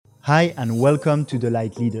Hi and welcome to The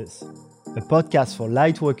Light Leaders, a podcast for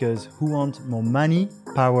light workers who want more money,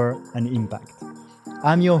 power and impact.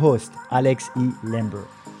 I'm your host, Alex E. Lember.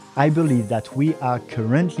 I believe that we are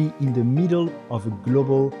currently in the middle of a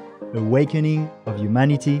global awakening of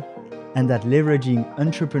humanity and that leveraging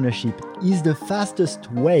entrepreneurship is the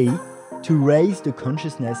fastest way to raise the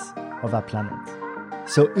consciousness of our planet.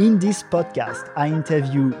 So in this podcast, I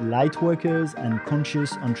interview light workers and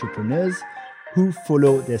conscious entrepreneurs who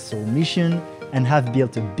follow their soul mission and have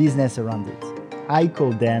built a business around it. I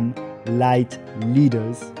call them light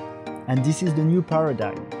leaders, and this is the new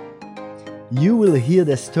paradigm. You will hear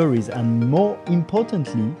their stories and, more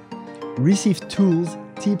importantly, receive tools,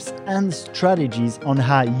 tips, and strategies on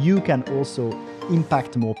how you can also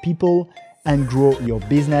impact more people and grow your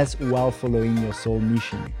business while following your soul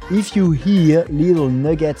mission. If you hear little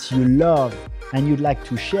nuggets you love and you'd like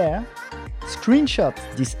to share, screenshot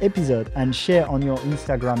this episode and share on your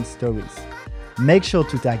Instagram stories. Make sure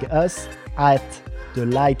to tag us at the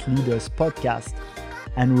Light Leaders Podcast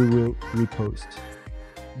and we will repost.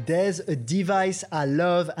 There's a device I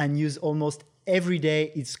love and use almost every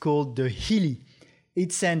day. It's called the Healy.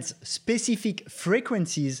 It sends specific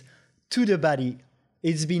frequencies to the body.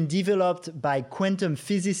 It's been developed by quantum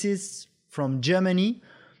physicists from Germany,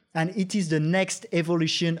 and it is the next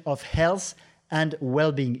evolution of health and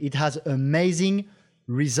well-being. It has amazing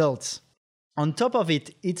results. On top of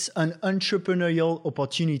it, it's an entrepreneurial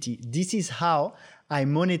opportunity. This is how I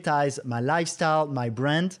monetize my lifestyle, my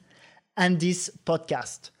brand, and this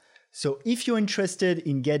podcast. So if you're interested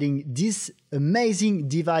in getting this amazing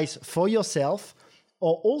device for yourself,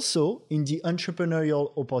 or also in the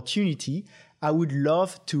entrepreneurial opportunity, I would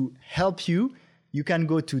love to help you. You can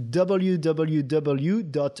go to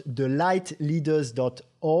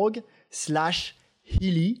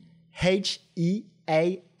www.thelightleaders.org/Healy, Healy.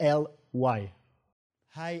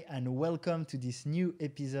 Hi and welcome to this new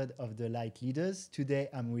episode of The Light Leaders. Today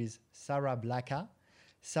I'm with Sarah Blackah.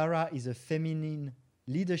 Sarah is a feminine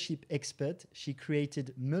leadership expert. She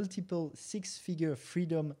created multiple six-figure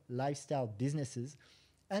freedom lifestyle businesses,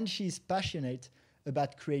 and she is passionate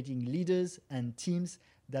about creating leaders and teams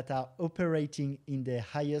that are operating in their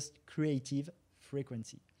highest creative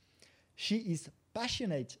frequency. She is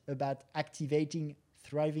passionate about activating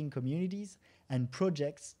thriving communities and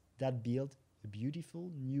projects that build a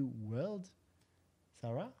beautiful new world.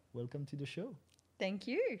 Sarah, welcome to the show. Thank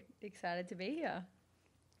you. Excited to be here.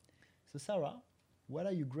 So Sarah, what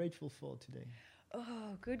are you grateful for today?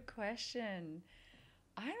 Oh, good question.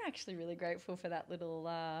 I'm actually really grateful for that little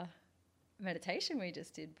meditation we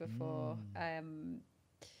just did before.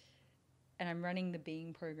 And I'm running the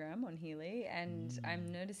Being program on Healy, and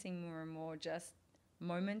I'm noticing more and more just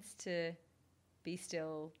moments to be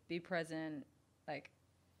still, be present. Like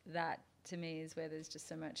that to me is where there's just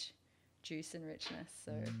so much juice and richness.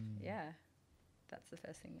 So yeah, that's the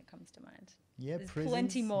first thing that comes to mind. Yeah, there's presence,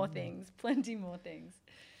 plenty more things.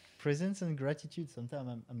 Presence and gratitude.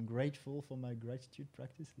 Sometimes I'm grateful for my gratitude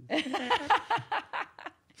practices.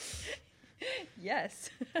 Yes.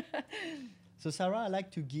 So Sarah, I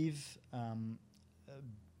like to give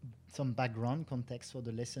some background context for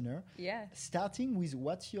the listener. Yeah. Starting with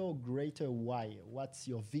what's your greater why? What's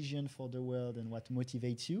your vision for the world and what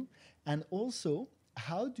motivates you? And also,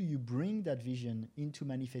 how do you bring that vision into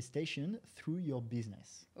manifestation through your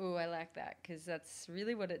business? Oh, I like that, because that's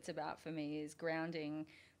really what it's about for me, is grounding.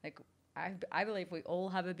 Like I believe we all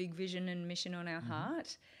have a big vision and mission on our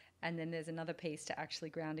heart. And then there's another piece to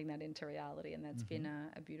actually grounding that into reality. And that's been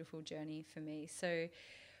a beautiful journey for me. So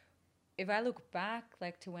if I look back,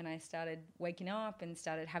 like to when I started waking up and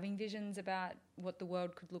started having visions about what the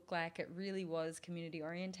world could look like, it really was community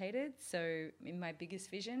orientated. So in my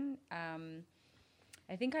biggest vision,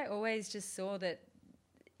 I think I always just saw that,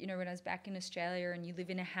 you know, when I was back in Australia and you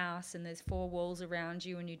live in a house and there's four walls around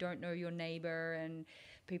you and you don't know your neighbour and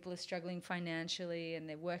people are struggling financially and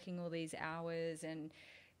they're working all these hours and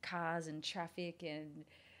cars and traffic and,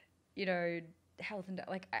 you know, health and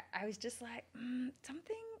like I was just like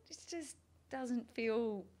something just doesn't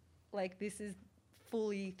feel like this is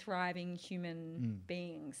fully thriving human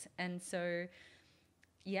beings. And so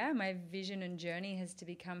yeah, my vision and journey has to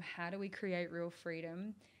become, how do we create real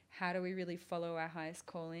freedom? How do we really follow our highest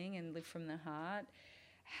calling and live from the heart?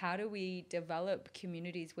 How do we develop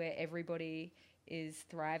communities where everybody is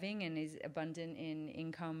thriving and is abundant in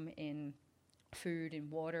income, in food, in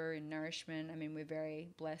water, in nourishment? I mean, we're very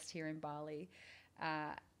blessed here in Bali.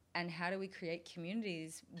 And how do we create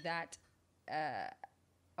communities that are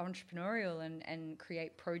entrepreneurial and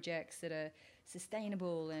create projects that are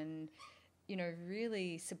sustainable and, you know,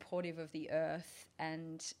 really supportive of the earth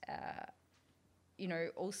and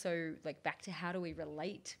also like back to how do we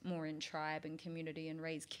relate more in tribe and community and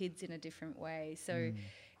raise kids in a different way. So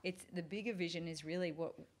it's the bigger vision is really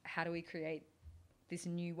how do we create this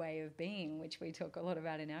new way of being, which we talk a lot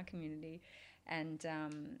about in our community, and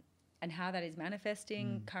how that is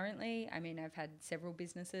manifesting currently. I mean, I've had several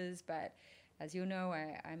businesses, but as you'll know,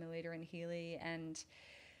 I'm a leader in Healy, and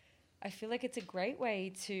I feel like it's a great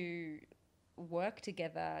way to work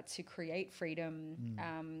together to create freedom,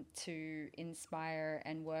 to inspire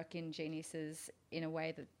and work in geniuses in a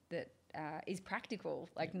way that is practical,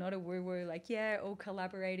 like not a woo-woo, like, all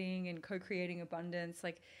collaborating and co-creating abundance.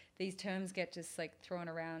 Like these terms get just like thrown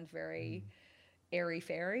around very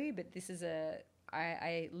airy-fairy, but this is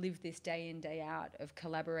I live this day in, day out of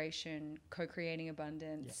collaboration, co-creating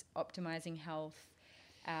abundance, optimizing health,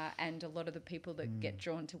 and a lot of the people that get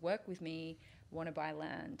drawn to work with me want to buy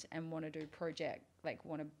land and want to do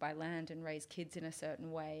want to buy land and raise kids in a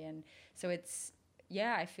certain way. And so it's,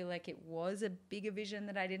 I feel like it was a bigger vision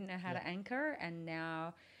that I didn't know how to anchor. And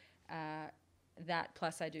now that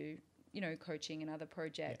plus I do, coaching and other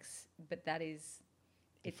projects, but that is,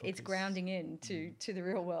 it's grounding into to the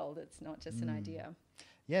real world. It's not just an idea.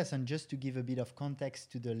 Yes, and just to give a bit of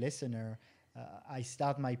context to the listener, I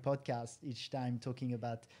start my podcast each time talking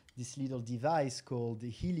about this little device called the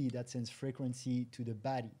Healy that sends frequency to the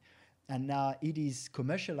body. And now it is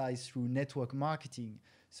commercialized through network marketing.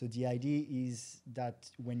 So the idea is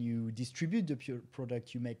that when you distribute the pure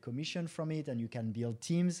product, you make commission from it and you can build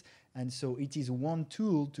teams. And so it is one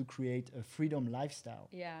tool to create a freedom lifestyle.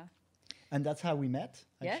 Yeah. And that's how we met,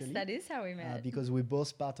 actually. Yes, that is how we met. Because we're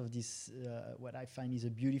both part of this, what I find is a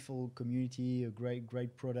beautiful community, a great,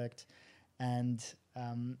 great product. And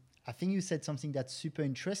I think you said something that's super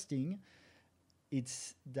interesting.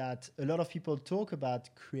 It's that a lot of people talk about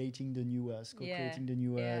creating the new earth, co-creating the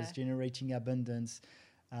new earth, generating abundance.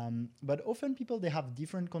 But often people, they have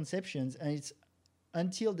different conceptions. And it's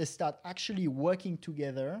until they start actually working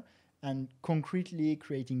together and concretely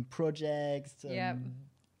creating projects,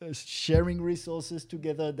 sharing resources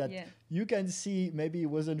together, that you can see maybe it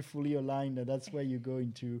wasn't fully aligned. And that's where you go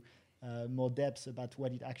into more depth about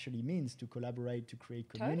what it actually means to collaborate, to create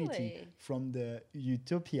community, from the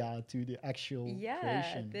utopia to the actual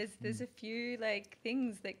creation. There's a few like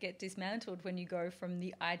things that get dismantled when you go from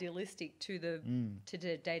the idealistic to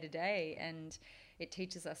the day to day, and it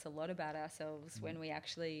teaches us a lot about ourselves when we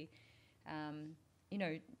actually,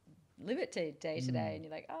 live it day to day, and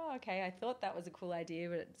you're like, oh, okay, I thought that was a cool idea,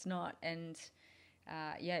 but it's not. And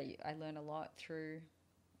I learn a lot through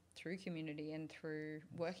community and through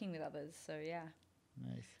working with others. So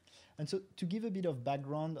nice. And so to give a bit of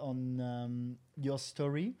background on your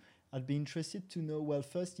story, I'd be interested to know, well,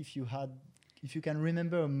 first, if you can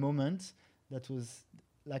remember a moment that was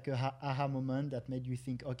like a aha moment that made you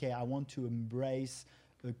think, okay, I want to embrace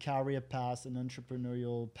a career path, an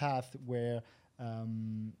entrepreneurial path where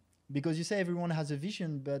because you say everyone has a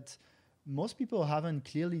vision, but most people haven't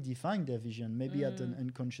clearly defined their vision, maybe at an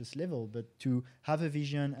unconscious level. But to have a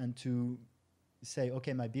vision and to say,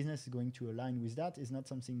 okay, my business is going to align with that is not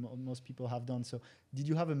something most people have done. So did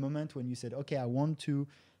you have a moment when you said, okay, I want to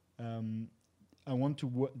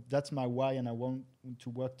work, that's my why, and I want to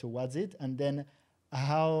work towards it? And then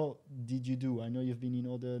how did you do? I know you've been in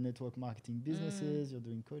other network marketing businesses, you're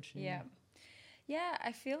doing coaching. Yeah,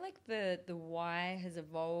 I feel like the why has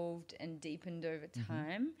evolved and deepened over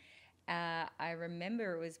time. I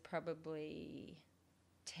remember it was probably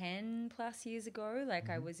 10 plus years ago. Like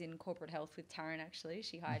I was in corporate health with Taryn, actually.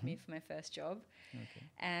 She hired me for my first job. Okay.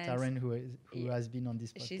 And Taryn, who has been on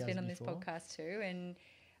this podcast She's been on this podcast too. And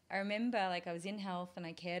I remember like I was in health and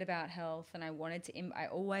I cared about health, and I wanted to, I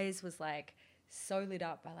always was like so lit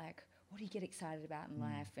up by like, what do you get excited about in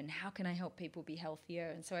life, and how can I help people be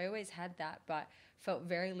healthier? And so I always had that, but felt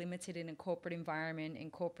very limited in a corporate environment, in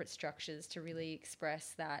corporate structures, to really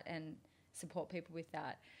express that and support people with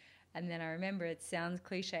that. And then I remember, it sounds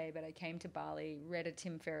cliche, but I came to Bali, read a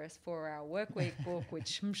Tim Ferriss 4-Hour Workweek book,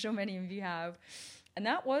 which I'm sure many of you have. And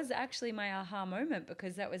that was actually my aha moment,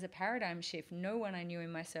 because that was a paradigm shift. No one I knew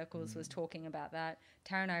in my circles was talking about that.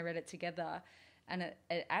 Tara and I read it together, and it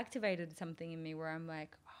activated something in me where I'm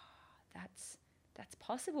like, that's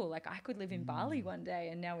possible. Like I could live in Bali one day,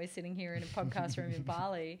 and now we're sitting here in a podcast room in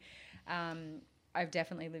Bali. I've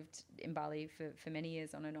definitely lived in Bali for many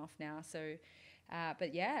years on and off now. So,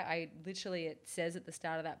 but yeah, it says at the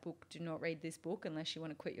start of that book, do not read this book unless you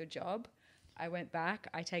want to quit your job. I went back,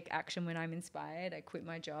 I take action when I'm inspired. I quit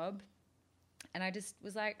my job, and I just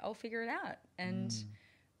was like, I'll figure it out. And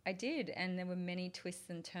I did. And there were many twists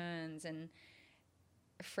and turns, and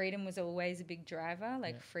freedom was always a big driver,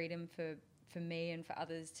 like freedom for for me and for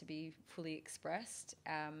others to be fully expressed.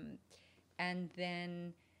 And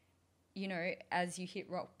then, you know, as you hit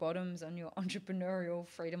rock bottoms on your entrepreneurial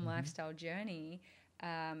freedom lifestyle journey,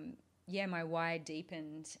 my why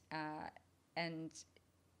deepened, and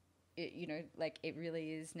it, you know, like it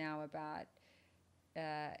really is now about,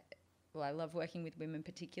 I love working with women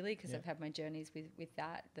particularly because I've had my journeys with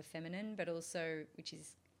that, the feminine, but also, which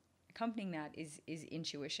is accompanying that is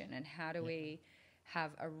intuition, and how do we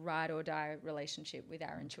have a ride or die relationship with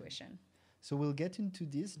our intuition. So we'll get into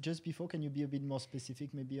this. Just before, can you be a bit more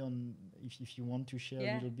specific maybe on, if you want to share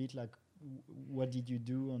a little bit, like what did you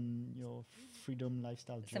do on your freedom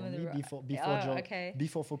lifestyle journey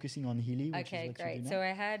before focusing on Healy, which is what great. you do now? So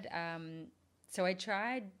I had, so I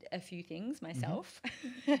tried a few things myself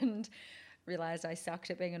and realized I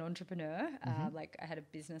sucked at being an entrepreneur. Like I had a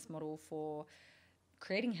business model for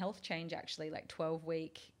creating health change, actually, like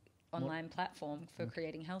 12-week online platform for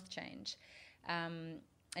creating health change.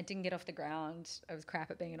 I didn't get off the ground. I was crap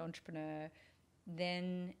at being an entrepreneur.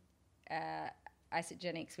 Then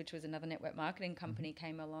Isogenics, which was another network marketing company,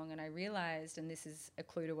 came along, and I realized, and this is a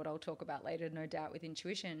clue to what I'll talk about later, no doubt, with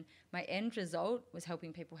intuition, my end result was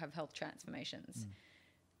helping people have health transformations.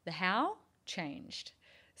 The how changed.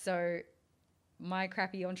 So my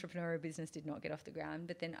crappy entrepreneurial business did not get off the ground,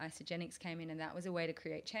 but then Isogenics came in, and that was a way to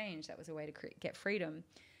create change. That was a way to get freedom.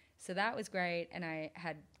 So that was great, and I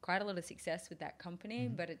had quite a lot of success with that company,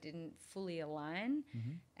 but it didn't fully align.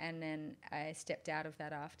 And then I stepped out of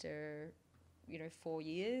that after, 4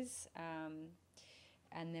 years,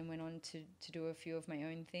 and then went on to do a few of my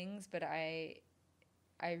own things. But I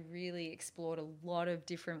really explored a lot of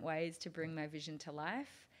different ways to bring my vision to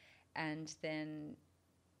life, and then,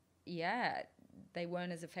 they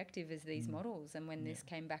weren't as effective as these models. And when this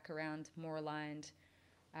came back around, more aligned,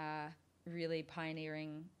 really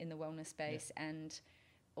pioneering in the wellness space and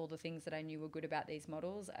all the things that I knew were good about these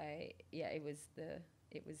models, it was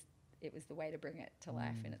the way to bring it to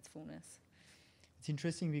life in its fullness. It's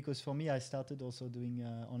interesting because for me, I started also doing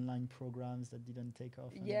online programs that didn't take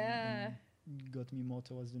off. And got me more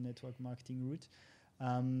towards the network marketing route.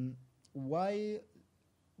 Why?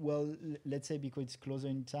 Well, let's say because it's closer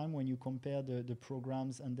in time when you compare the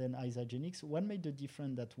programs and then Isogenics, what made the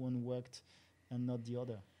difference that one worked and not the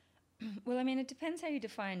other? Well, I mean, it depends how you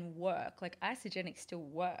define work. Like Isogenics still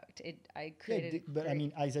worked.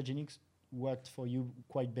 Isogenics worked for you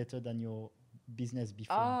quite better than your business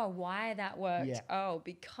before. Oh, why that worked? Yeah. Oh,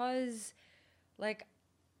 because like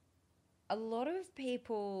a lot of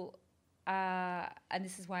people, and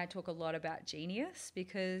this is why I talk a lot about genius,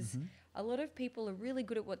 because a lot of people are really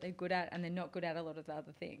good at what they're good at and they're not good at a lot of the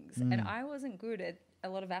other things. And I wasn't good at a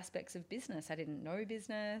lot of aspects of business. I didn't know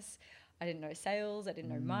business. I didn't know sales. I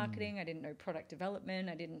didn't know marketing. I didn't know product development.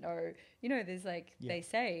 I didn't know, there's they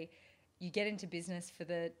say you get into business for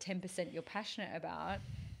the 10% you're passionate about,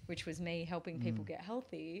 which was me helping people get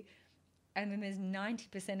healthy. And then there's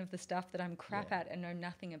 90% of the stuff that I'm crap at and know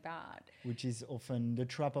nothing about. Which is often the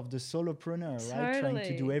trap of the solopreneur, right? Trying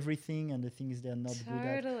to do everything and the things they're not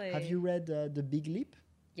good at. Have you read The Big Leap?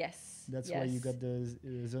 Yes. That's why you got the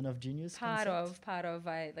Zone of Genius Part of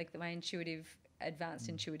my advanced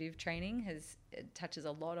intuitive training touches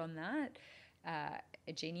a lot on that,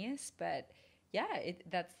 a genius. But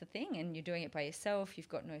that's the thing. And you're doing it by yourself. You've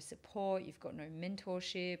got no support. You've got no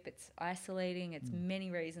mentorship. It's isolating. It's many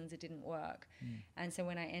reasons it didn't work. And so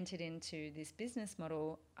when I entered into this business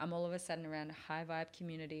model, I'm all of a sudden around a high vibe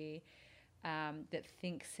community that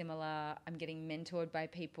think similar. I'm getting mentored by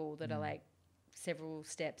people that are like several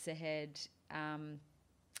steps ahead.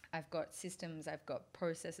 I've got systems, I've got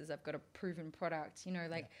processes, I've got a proven product,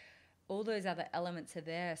 all those other elements are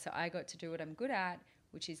there. So I got to do what I'm good at,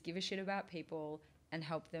 which is give a shit about people and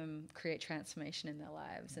help them create transformation in their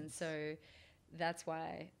lives. Nice. And so that's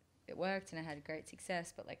why it worked and I had great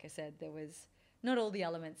success. But like I said, there was not all the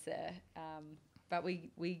elements there. But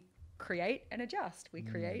we create and adjust. We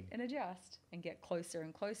create and adjust and get closer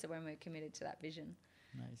and closer when we're committed to that vision.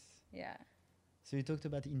 Nice. Yeah. So you talked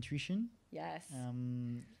about intuition. Yes.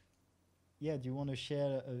 Do you want to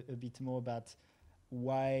share a bit more about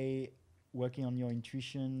why working on your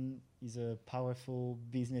intuition is a powerful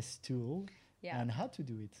business tool and how to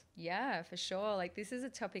do it? Yeah, for sure. Like this is a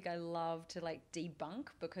topic I love to debunk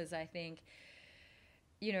because I think,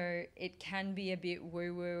 it can be a bit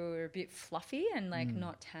woo-woo or a bit fluffy and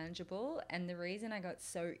not tangible. And the reason I got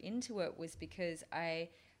so into it was because I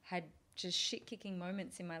had just shit-kicking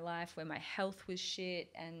moments in my life where my health was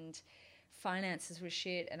shit and finances were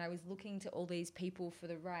shit, and I was looking to all these people for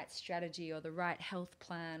the right strategy or the right health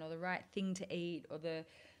plan or the right thing to eat or the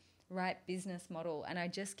right business model, and I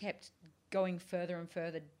just kept going further and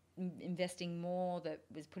further investing more that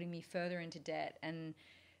was putting me further into debt, and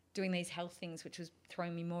doing these health things, which was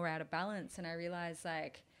throwing me more out of balance. And I realized,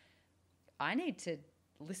 like, I need to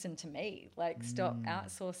listen to me, like stop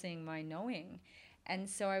outsourcing my knowing. And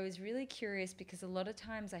so I was really curious, because a lot of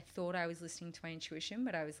times I thought I was listening to my intuition,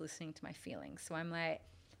 but I was listening to my feelings. So I'm like,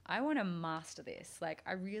 I want to master this. Like,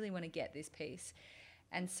 I really want to get this piece.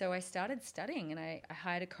 And so I started studying, and I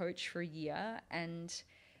hired a coach for a year, and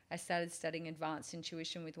I started studying advanced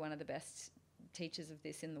intuition with one of the best teachers of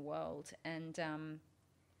this in the world. And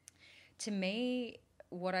to me,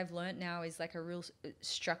 what I've learned now is like a real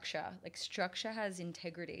structure. Like, structure has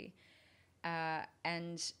integrity,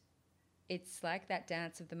 and it's like that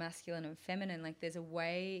dance of the masculine and feminine. Like, there's a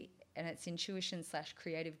way, and it's intuition /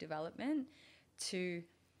 creative development, to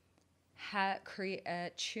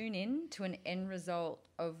tune in to an end result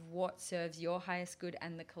of what serves your highest good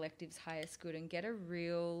and the collective's highest good, and get a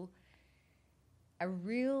real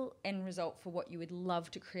end result for what you would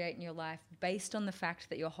love to create in your life, based on the fact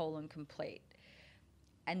that you're whole and complete.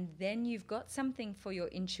 And then you've got something for your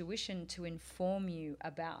intuition to inform you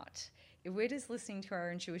about. If we're just listening to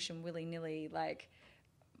our intuition willy-nilly, like,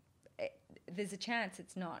 there's a chance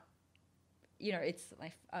it's not, it's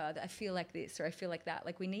like, I feel like this, or I feel like that.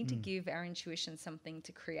 Like, we need to give our intuition something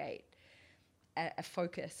to create a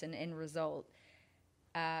focus, an end result.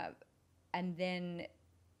 And then,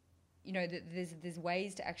 there's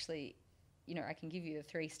ways to actually, I can give you the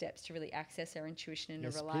 3 steps to really access our intuition in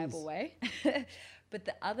a reliable way. But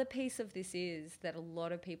the other piece of this is that a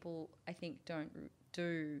lot of people, I think, don't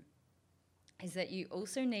do, is that you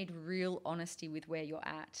also need real honesty with where you're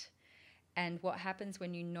at. And what happens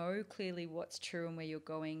when you know clearly what's true and where you're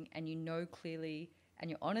going, and you know clearly and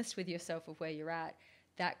you're honest with yourself of where you're at,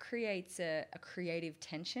 that creates a creative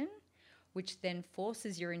tension, which then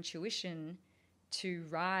forces your intuition to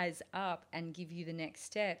rise up and give you the next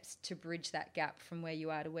steps to bridge that gap from where you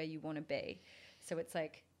are to where you want to be. So it's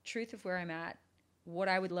like truth of where I'm at, what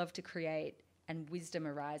I would love to create, and wisdom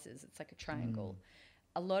arises. It's like a triangle.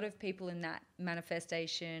 A lot of people in that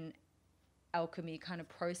manifestation, alchemy kind of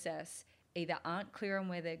process either aren't clear on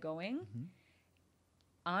where they're going,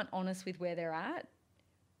 aren't honest with where they're at,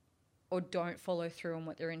 or don't follow through on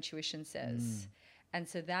what their intuition says. And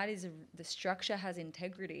so that is, the structure has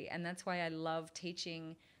integrity. And that's why I love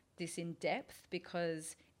teaching this in depth,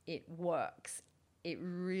 because it works. It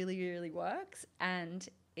really, really works. And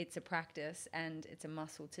it's a practice, and it's a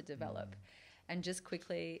muscle to develop. And just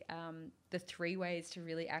quickly, the 3 ways to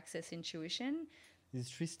really access intuition. Is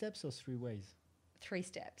it 3 steps or 3 ways? 3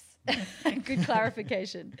 steps. Good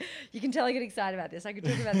clarification. You can tell I get excited about this. I could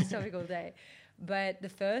talk about this topic all day. But the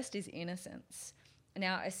first is innocence.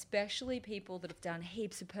 Now, especially people that have done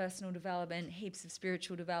heaps of personal development, heaps of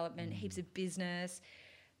spiritual development, heaps of business,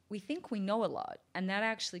 we think we know a lot, and that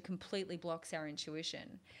actually completely blocks our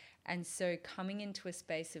intuition. And so coming into a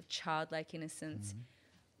space of childlike innocence,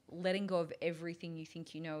 letting go of everything you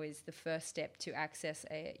think you know, is the first step to access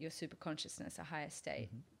your superconsciousness, a higher state.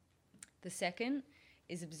 The second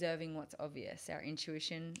is observing what's obvious. Our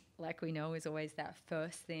intuition, like we know, is always that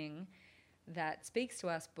first thing that speaks to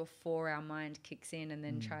us before our mind kicks in and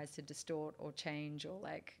then tries to distort or change or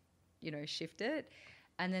shift it.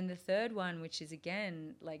 And then the third one, which is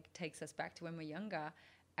again, like, takes us back to when we're younger,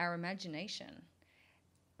 our imagination.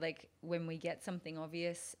 Like, when we get something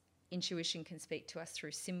obvious, intuition can speak to us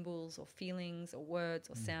through symbols or feelings or words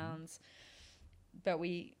or sounds. But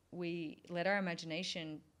we let our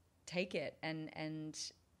imagination take it and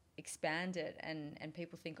expand it, and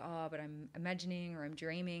people think, oh, but I'm imagining or I'm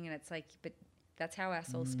dreaming, and it's like, but that's how our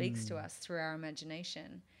soul speaks to us, through our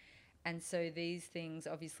imagination. And so these things,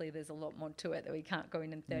 obviously there's a lot more to it that we can't go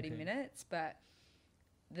in 30 minutes, but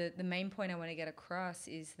the main point I want to get across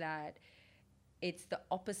is that it's the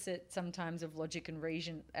opposite sometimes of logic and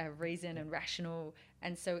reason and rational,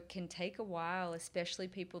 and so it can take a while, especially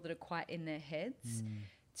people that are quite in their heads,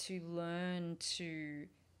 to learn to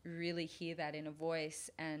really hear that inner voice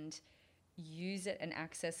and use it and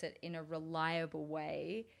access it in a reliable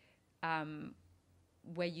way,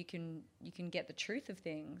 where you can get the truth of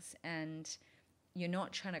things, and you're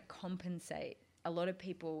not trying to compensate. A lot of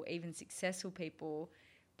people, even successful people,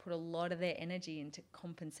 put a lot of their energy into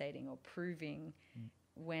compensating or proving,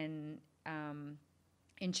 when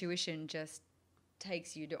intuition just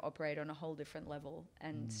takes you to operate on a whole different level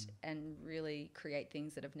and really create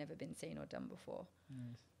things that have never been seen or done before.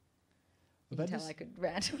 Nice. You can tell I could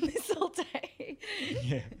rant on this all day.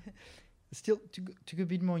 Yeah. Still, to go a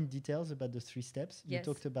bit more in details about the 3 steps, you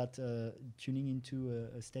talked about tuning into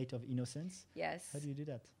a state of innocence. Yes. How do you do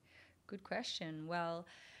that? Good question. Well,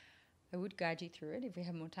 I would guide you through it if we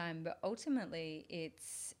have more time, but ultimately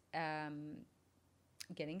it's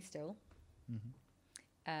getting still.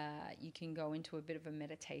 You can go into a bit of a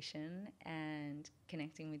meditation and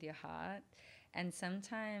connecting with your heart. And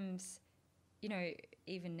sometimes, you know,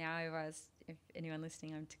 even now, if anyone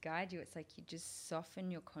listening, I'm to guide you, it's like you just soften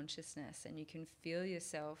your consciousness and you can feel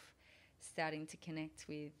yourself starting to connect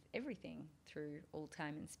with everything through all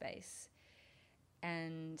time and space.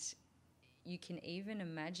 And you can even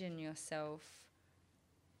imagine yourself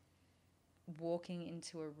walking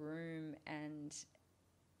into a room and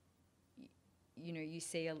you know, you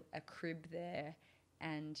see a crib there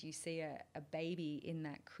and you see a baby in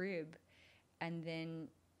that crib, and then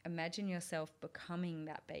imagine yourself becoming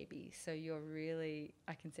that baby. So you're really,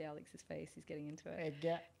 I can see Alex's face, he's getting into it.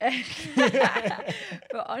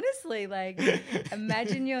 But honestly, like,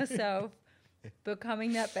 imagine yourself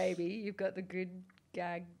becoming that baby. You've got the good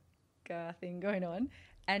gag thing going on.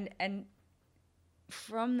 And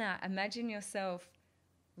from that, imagine yourself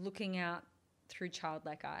looking out through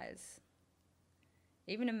childlike eyes.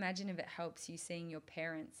 Even imagine if it helps you seeing your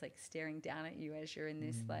parents like staring down at you as you're in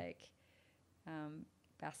this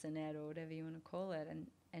bassinet or whatever you want to call it,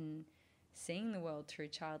 and seeing the world through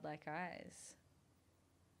childlike eyes.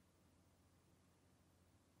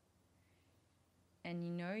 And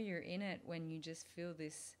you know you're in it when you just feel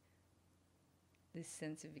this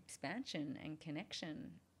sense of expansion and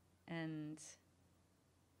connection and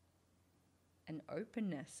an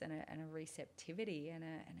openness and a receptivity and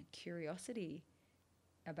a curiosity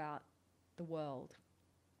about the world.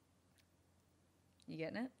 You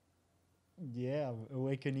getting it? Yeah, I'm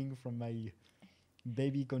awakening from my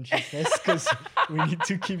baby consciousness because we need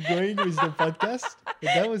to keep going with the podcast. But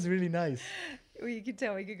that was really nice. Well, you could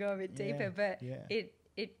tell we could go a bit deeper, but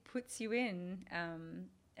it puts you in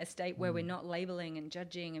a state where we're not labeling and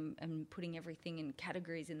judging and putting everything in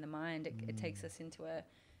categories in the mind. It takes us into a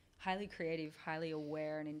highly creative, highly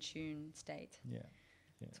aware and in tune state. Yeah.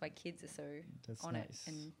 That's why kids are so on it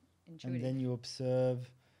and intuitive. And then you observe.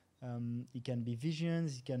 It can be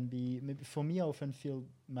visions. It can be, maybe for me, I often feel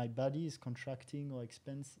my body is contracting or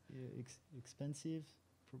expansive,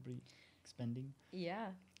 probably expanding. Yeah.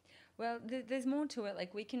 Well, there's more to it.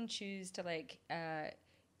 Like, we can choose to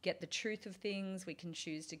get the truth of things. We can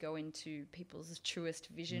choose to go into people's truest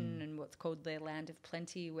vision and what's called their land of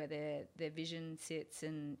plenty, where their vision sits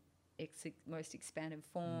in its most expanded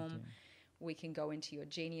form. Okay. We can go into your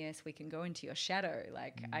genius. We can go into your shadow.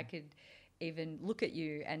 Like, I could even look at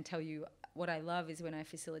you and tell you what I love is when I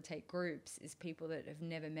facilitate groups is people that have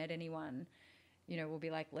never met anyone, you know, will be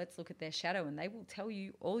like, let's look at their shadow, and they will tell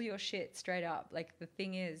you all your shit straight up. Like, the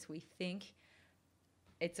thing is, we think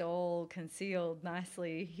it's all concealed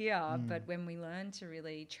nicely here, but when we learn to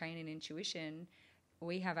really train in intuition,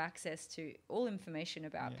 we have access to all information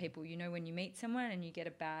about people. You know, when you meet someone and you get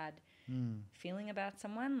a bad feeling about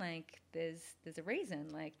someone, like there's a reason.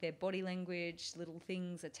 Like, their body language, little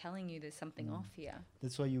things are telling you there's something off here.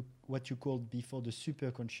 That's why what you called before the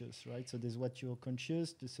superconscious, right? So there's what you're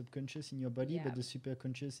conscious, the subconscious in your body, but the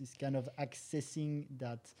superconscious is kind of accessing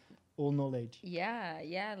that all knowledge.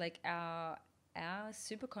 Yeah. Like our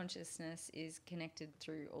superconsciousness is connected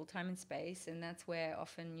through all time and space, and that's where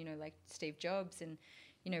often, you know, like Steve Jobs and,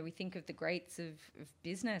 you know, we think of the greats of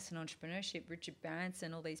business and entrepreneurship, Richard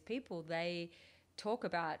Branson, all these people, they talk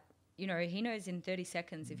about, you know, he knows in 30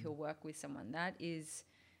 seconds if he'll work with someone. That is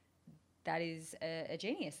a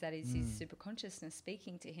genius. That is his superconsciousness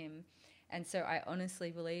speaking to him. And so I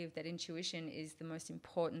honestly believe that intuition is the most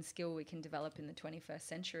important skill we can develop in the 21st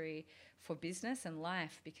century for business and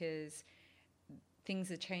life, because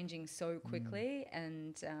things are changing so quickly.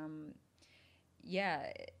 And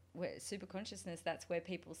where super consciousness, that's where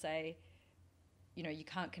people say, you know, you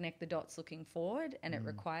can't connect the dots looking forward, and it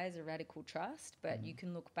requires a radical trust, but you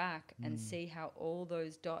can look back and see how all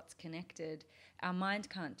those dots connected. Our mind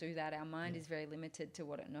can't do that. Our mind is very limited to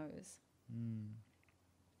what it knows.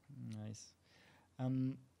 Nice.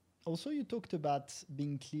 Also, you talked about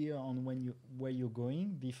being clear on where you're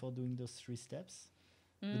going before doing those 3 steps.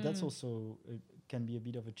 But that's also can be a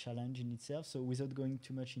bit of a challenge in itself. So without going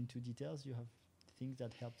too much into details, you have things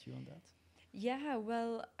that helped you on that? Yeah,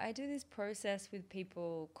 well, I do this process with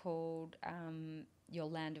people called your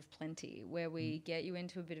land of plenty, where we get you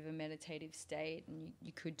into a bit of a meditative state, and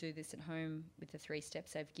you could do this at home with the 3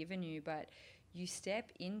 steps I've given you, but you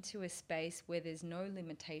step into a space where there's no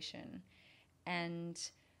limitation. And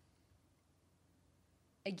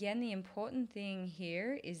again, the important thing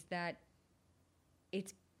here is that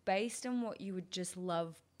it's based on what you would just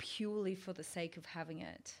love purely for the sake of having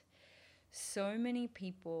it. So many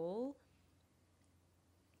people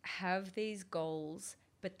have these goals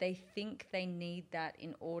but they think they need that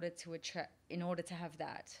in order to have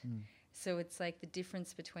that. So it's like the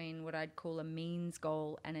difference between what I'd call a means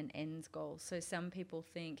goal and an ends goal. So some people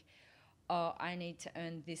think, oh, I need to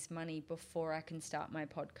earn this money before I can start my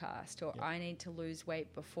podcast, or I need to lose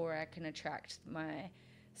weight before I can attract my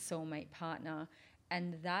soulmate partner.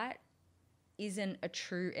 And that isn't a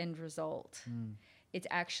true end result. It's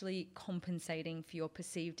actually compensating for your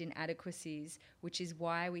perceived inadequacies, which is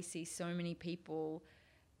why we see so many people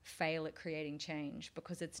fail at creating change,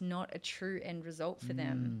 because it's not a true end result for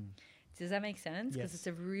them. Does that make sense? Because it's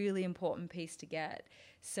a really important piece to get.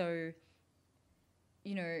 So,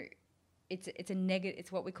 you know,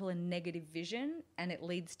 it's what we call a negative vision, and it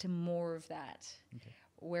leads to more of that. Okay.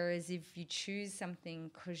 Whereas if you choose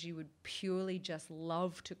something because you would purely just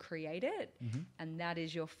love to create it, and that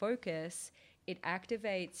is your focus, it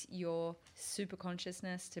activates your super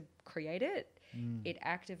consciousness to create it. It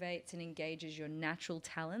activates and engages your natural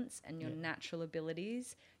talents and your natural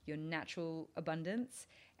abilities, your natural abundance.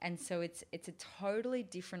 And so it's a totally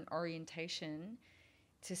different orientation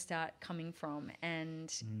to start coming from,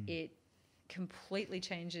 and it completely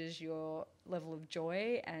changes your level of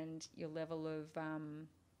joy and your level of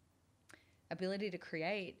ability to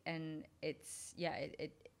create. And it's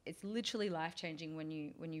literally life-changing when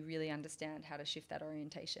you really understand how to shift that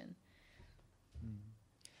orientation.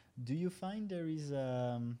 Do you find there is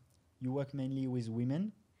you work mainly with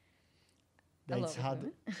women,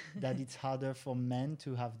 that it's harder for men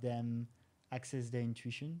to have them access their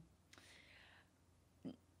intuition?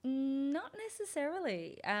 Not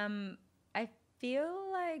necessarily. I feel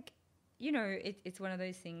like, you know, it's one of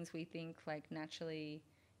those things we think like naturally,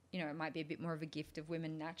 you know, it might be a bit more of a gift of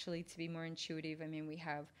women naturally to be more intuitive. I mean, we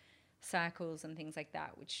have cycles and things like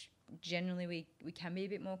that, which generally we can be a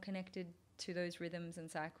bit more connected to those rhythms and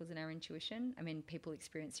cycles in our intuition. I mean, people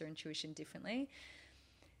experience their intuition differently.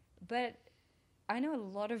 But I know a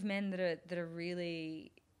lot of men that are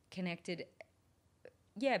really connected.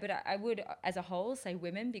 Yeah, but I would, as a whole, say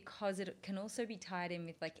women, because it can also be tied in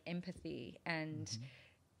with like empathy and,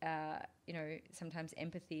 you know, sometimes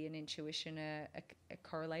empathy and intuition are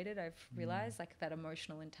correlated. I've realized like that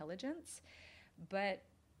emotional intelligence. But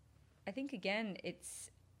I think, again, it's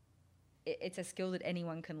a skill that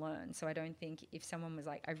anyone can learn. So I don't think if someone was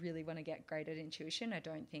like, I really want to get great at intuition, I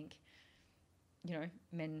don't think, you know,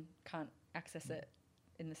 men can't access it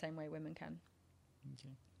in the same way women can.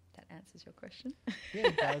 Okay. That answers your question. Yeah,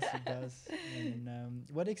 it does. And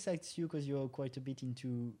what excites you, because you're quite a bit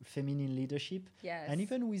into feminine leadership. Yes. And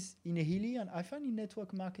even in Healy, and I find in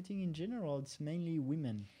network marketing in general, it's mainly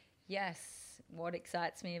women. Yes. What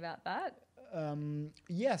excites me about that?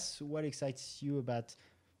 Yes. What excites you about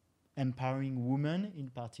empowering women in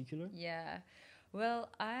particular? Yeah. Well,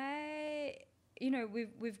 you know,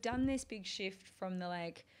 we've done this big shift from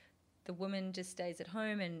the woman just stays at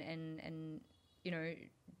home and you know,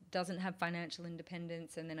 doesn't have financial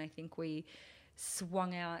independence. And then I think we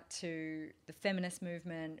swung out to the feminist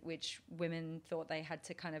movement, which women thought they had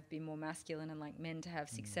to kind of be more masculine and like men to have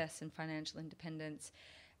success and financial independence.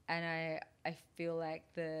 And I feel like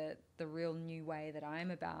the real new way that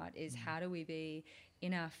I'm about is how do we be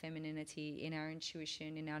in our femininity, in our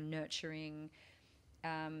intuition, in our nurturing,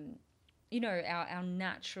 you know, our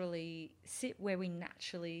naturally sit where we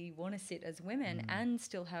naturally want to sit as women and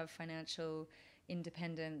still have financial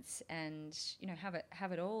independence and, you know,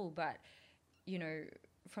 have it all, but, you know,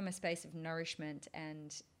 from a space of nourishment.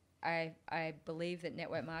 And I believe that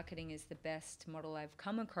network marketing is the best model I've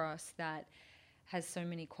come across that has so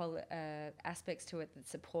many aspects to it that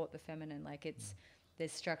support the feminine. Like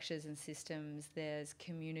there's structures and systems, there's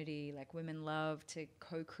community, like women love to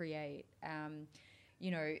co-create. You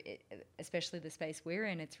know, especially the space we're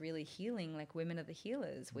in, it's really healing. Like women are the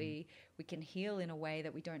healers. We can heal in a way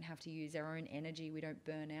that we don't have to use our own energy. We don't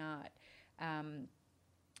burn out.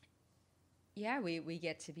 We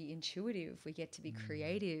get to be intuitive. We get to be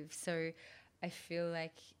creative. So I feel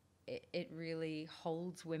like it really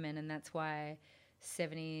holds women, and that's why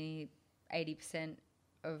 70-80%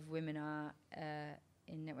 of women are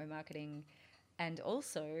in network marketing. And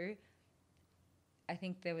also, I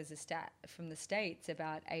think there was a stat from the States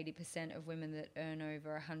about 80% of women that earn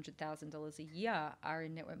over $100,000 a year are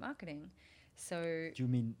in network marketing. So do you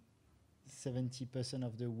mean 70%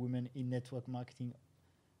 of the women in network marketing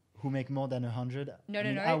who make more than 100? No.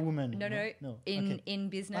 Are women? No. In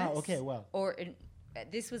business. Oh, okay, well. Or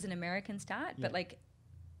this was an American stat, but like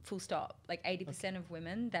full stop. Like 80% of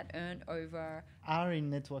women that earn over are in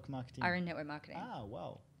network marketing. Ah,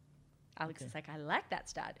 wow. Alex is like, I like that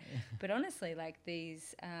stat. But honestly, like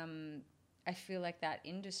these, I feel like that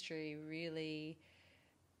industry really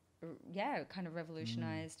kind of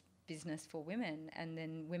revolutionized business for women. And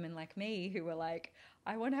then women like me who were like,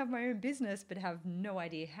 I want to have my own business but have no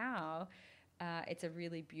idea how. It's a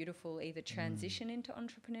really beautiful either transition into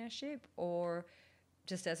entrepreneurship or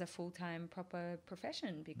just as a full-time proper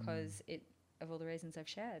profession because of all the reasons I've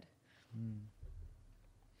shared.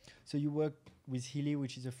 So you work with Healy,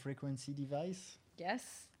 which is a frequency device.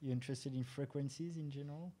 Yes. You're interested in frequencies in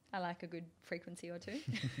general? I like a good frequency or two.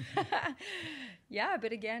 Yeah,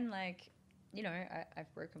 but again, like, you know,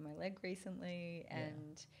 I've broken my leg recently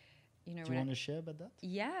and, you know. Do you want to share about that?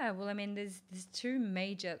 Yeah, well, I mean, there's two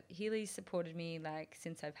major, Healy's supported me like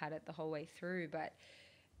since I've had it the whole way through, but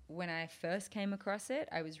when I first came across it,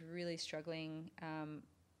 I was really struggling.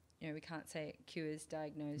 You know, we can't say it cures,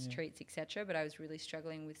 diagnose, treats, etc., but I was really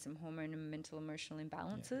struggling with some hormone and mental emotional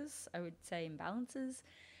imbalances. I would say imbalances.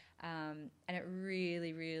 And it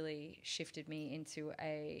really, really shifted me into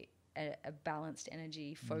a balanced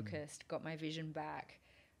energy, focused, got my vision back.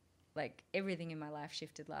 Like everything in my life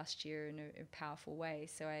shifted last year in a powerful way.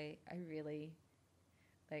 So I really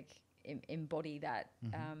like embody that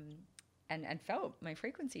and felt my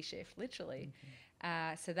frequency shift, literally.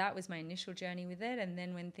 So that was my initial journey with it. And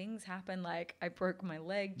then when things happened, like I broke my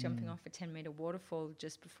leg jumping off a 10-meter waterfall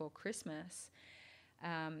just before Christmas.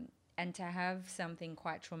 And to have something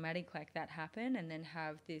quite traumatic like that happen and then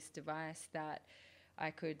have this device that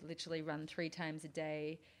I could literally run 3 times a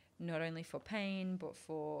day, not only for pain, but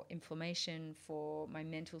for inflammation, for my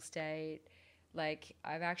mental state. Like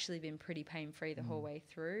I've actually been pretty pain-free the whole way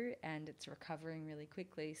through and it's recovering really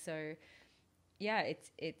quickly. So yeah,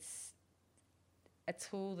 it's a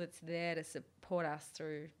tool that's there to support us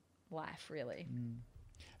through life, really.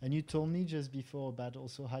 And you told me just before about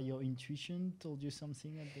also how your intuition told you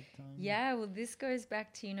something at that time. Yeah, well, this goes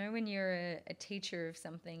back to, you know, when you're a teacher of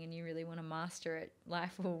something and you really want to master it,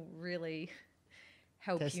 life will really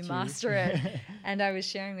help you master it. And I was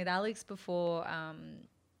sharing with Alex before,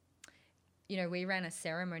 you know, we ran a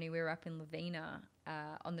ceremony. We were up in Lavina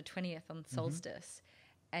on the 20th on solstice.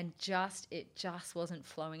 And it just wasn't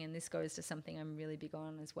flowing. And this goes to something I'm really big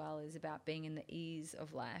on as well, is about being in the ease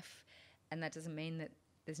of life. And that doesn't mean that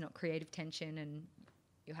there's not creative tension and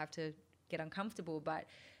you have to get uncomfortable, but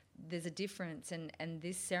there's a difference. And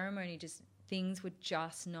this ceremony, just things were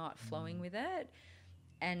just not flowing with it.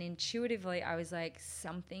 And intuitively, I was like,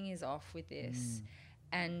 something is off with this.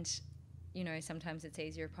 And, you know, sometimes it's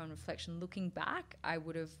easier upon reflection. Looking back, I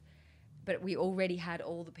would have, but we already had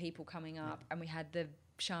all the people coming up and we had the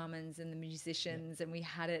shamans and the musicians and we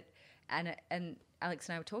had it. And Alex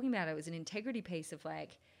and I were talking about it. It was an integrity piece of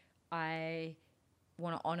like, I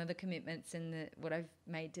want to honor the commitments and what I've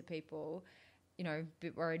made to people, you know, a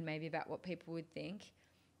bit worried maybe about what people would think.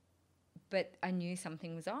 But I knew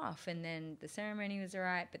something was off, and then the ceremony was all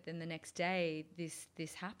right. But then the next day,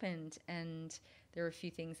 this happened, and there were a few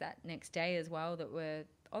things that next day as well that were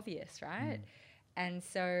obvious, right? And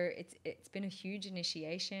so it's been a huge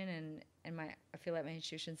initiation, and I feel like my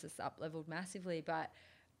intuition's just up leveled massively. But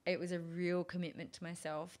it was a real commitment to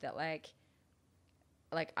myself that like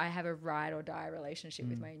I have a ride or die relationship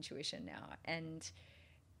with my intuition now, and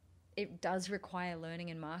it does require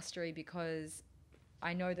learning and mastery because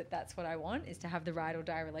I know that that's what I want, is to have the ride or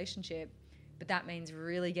die relationship. But that means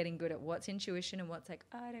really getting good at what's intuition and what's like,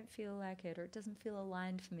 oh, I don't feel like it, or it doesn't feel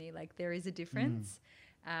aligned for me. Like there is a difference.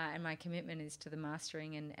 And my commitment is to the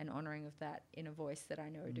mastering and honouring of that inner voice that I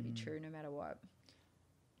know to be true no matter what.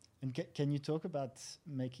 And can you talk about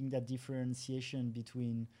making that differentiation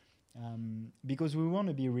between, because we want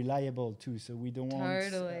to be reliable too, so we don't want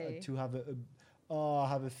to have I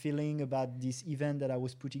have a feeling about this event that I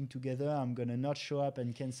was putting together, I'm going to not show up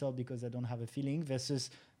and cancel because I don't have a feeling, versus,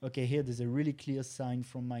 okay, here there's a really clear sign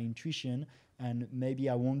from my intuition and maybe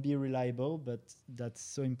I won't be reliable, but that's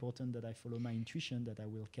so important that I follow my intuition that I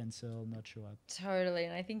will cancel, not show up. Totally.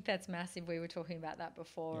 And I think that's massive. We were talking about that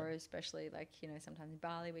before, especially like, you know, sometimes in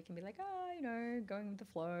Bali we can be like, oh, you know, going with the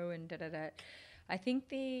flow and da-da-da. I think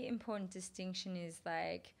the important distinction is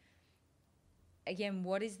like, again,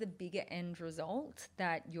 what is the bigger end result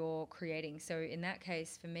that you're creating? So in that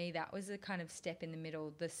case, for me, that was a kind of step in the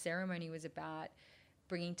middle. The ceremony was about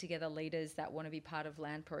bringing together leaders that want to be part of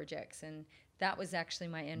land projects, and that was actually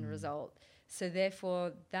my end result. So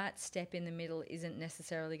therefore, that step in the middle isn't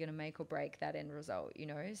necessarily going to make or break that end result, you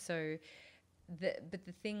know? So, but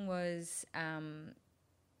the thing was,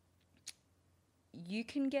 you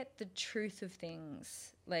can get the truth of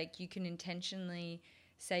things. Like you can intentionally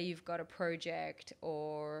say you've got a project,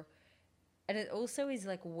 and it also is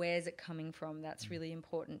like, where's it coming from? That's really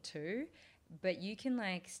important too. But you can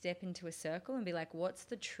like step into a circle and be like, what's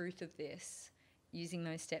the truth of this? Using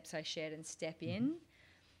those steps I shared, and step in.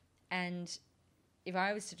 And if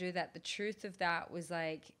I was to do that, the truth of that was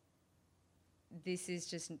like, this is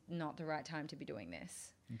just not the right time to be doing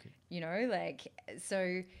this. Okay. You know, like,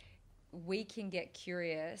 so we can get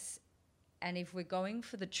curious, and if we're going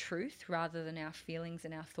for the truth rather than our feelings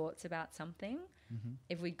and our thoughts about something,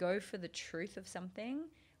 if we go for the truth of something,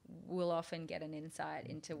 we'll often get an insight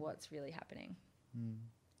into what's really happening.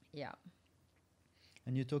 Yeah.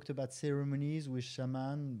 And you talked about ceremonies with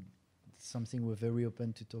shaman, something we're very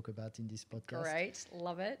open to talk about in this podcast. Great,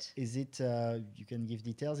 love it. Is it, you can give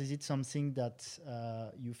details, is it something that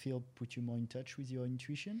you feel put you more in touch with your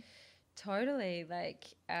intuition? Totally. Like,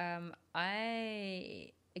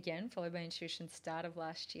 I, again, followed my intuition start of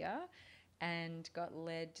last year and got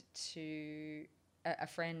led to a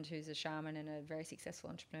friend who's a shaman and a very successful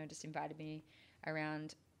entrepreneur just invited me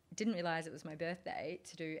around. Didn't realize it was my birthday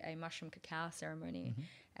to do a mushroom cacao ceremony.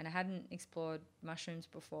 And I hadn't explored mushrooms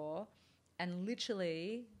before. And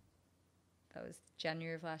literally, that was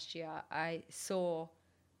January of last year, I saw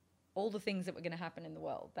all the things that were going to happen in the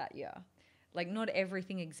world that year. Like, not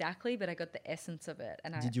everything exactly, but I got the essence of it.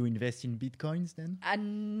 And Did you invest in Bitcoins then?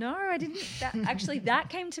 No, I didn't. Actually, that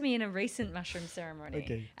came to me in a recent mushroom ceremony.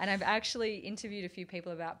 Okay. And I've actually interviewed a few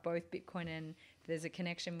people about both Bitcoin, and there's a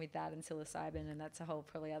connection with that and psilocybin, and that's a whole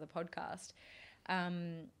probably other podcast.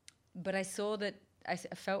 But I saw that, I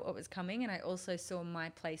felt what was coming, and I also saw my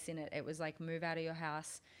place in it. It was like, move out of your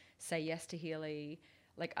house, say yes to Healy.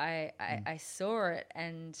 Like, I saw it,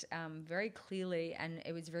 and very clearly, and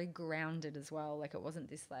it was very grounded as well. Like, it wasn't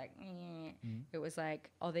this like, it was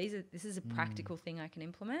like, oh, this is a practical thing I can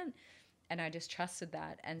implement. And I just trusted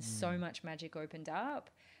that, and so much magic opened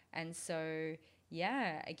up. And so,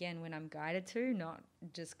 yeah, again, when I'm guided to, not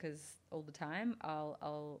just because all the time,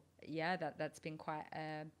 that's been quite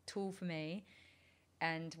a tool for me.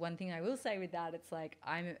 And one thing I will say with that, it's like,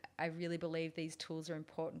 I really believe these tools are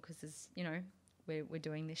important because, there's, you know, we're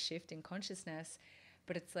doing this shift in consciousness,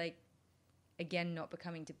 but it's like, again, not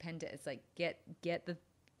becoming dependent. It's like, get the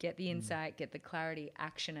insight, get the clarity,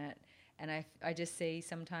 action it. And I just see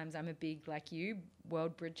sometimes, I'm a big, like you,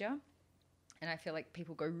 world bridger. And I feel like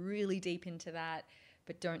people go really deep into that,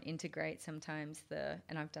 but don't integrate sometimes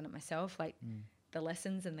and I've done it myself, like the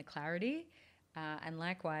lessons and the clarity. And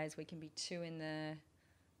likewise, we can be too in the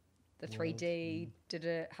 3D,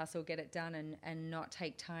 hustle, get it done, and not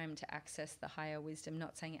take time to access the higher wisdom.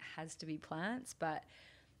 Not saying it has to be plants, but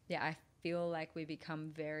yeah, I feel like we become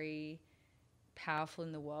very powerful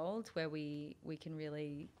in the world where we can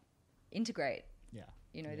really integrate,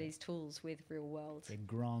 these tools with real world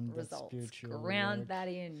results. That spiritual ground work, that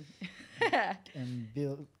in.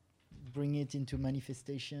 and bring it into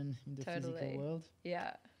manifestation in the physical world.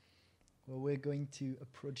 Yeah. Well, we're going to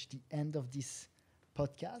approach the end of this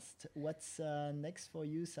podcast. What's next for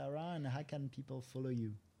you, Sarah, and how can people follow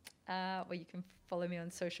you? Well, you can follow me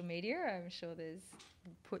on social media. I'm sure there's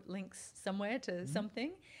put links somewhere to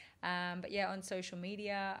something. But yeah, on social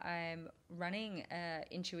media, I'm running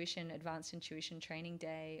Advanced Intuition Training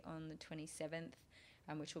Day on the 27th,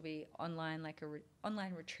 which will be online, like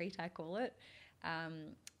online retreat, I call it,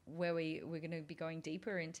 where we're going to be going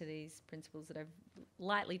deeper into these principles that I've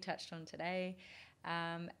lightly touched on today.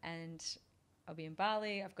 And I'll be in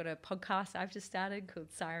Bali. I've got a podcast I've just started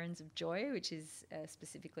called Sirens of Joy, which is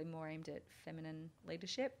specifically more aimed at feminine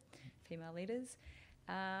leadership, female leaders.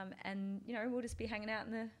 And, we'll just be hanging out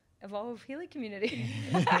in the Evolve Healy community.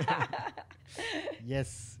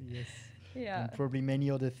 Yes. Yeah. And probably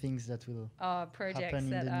many other things that will projects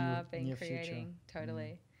happen that in the are near being future. creating.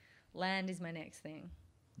 Totally. Land is my next thing.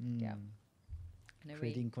 Yeah.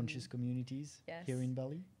 Creating conscious communities here in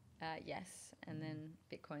Bali. Yes, and then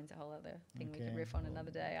Bitcoin's a whole other thing we could riff on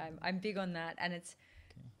another day. I'm big on that, and it's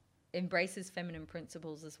embraces feminine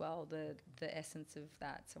principles as well, the essence of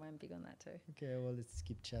that. So I'm big on that too. Okay, well, let's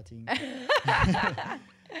keep chatting.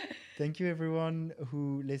 Thank you, everyone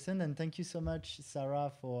who listened, and thank you so much,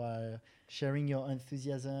 Sarah, for sharing your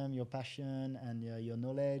enthusiasm, your passion, and your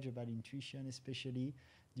knowledge about intuition, especially.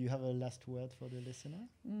 Do you have a last word for the listener?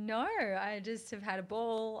 No, I just have had a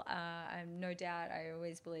ball. I'm no doubt, I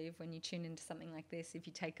always believe when you tune into something like this, if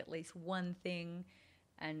you take at least one thing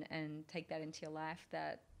and take that into your life,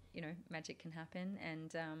 that, magic can happen.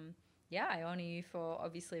 And I honor you for,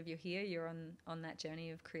 obviously, if you're here, you're on that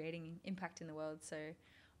journey of creating impact in the world. So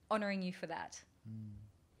honoring you for that.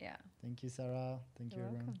 Yeah. Thank you, Sarah. Thank you,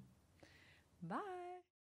 everyone. Bye.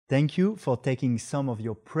 Thank you for taking some of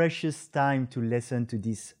your precious time to listen to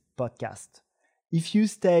this podcast. If you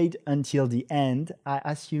stayed until the end, I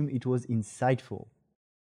assume it was insightful.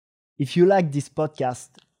 If you like this podcast,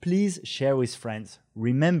 please share with friends.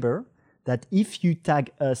 Remember that if you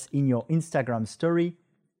tag us in your Instagram story,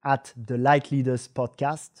 at the Light Leaders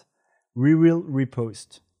Podcast, we will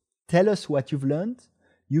repost. Tell us what you've learned.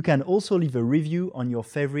 You can also leave a review on your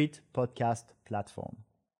favorite podcast platform.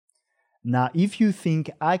 Now, if you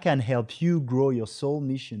think I can help you grow your soul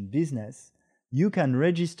mission business, you can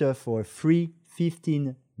register for a free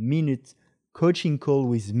 15-minute coaching call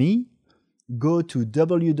with me. Go to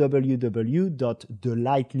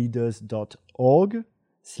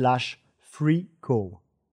www.thelightleaders.org/free call.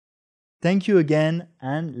 Thank you again,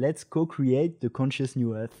 and let's co-create the conscious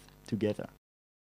new earth together.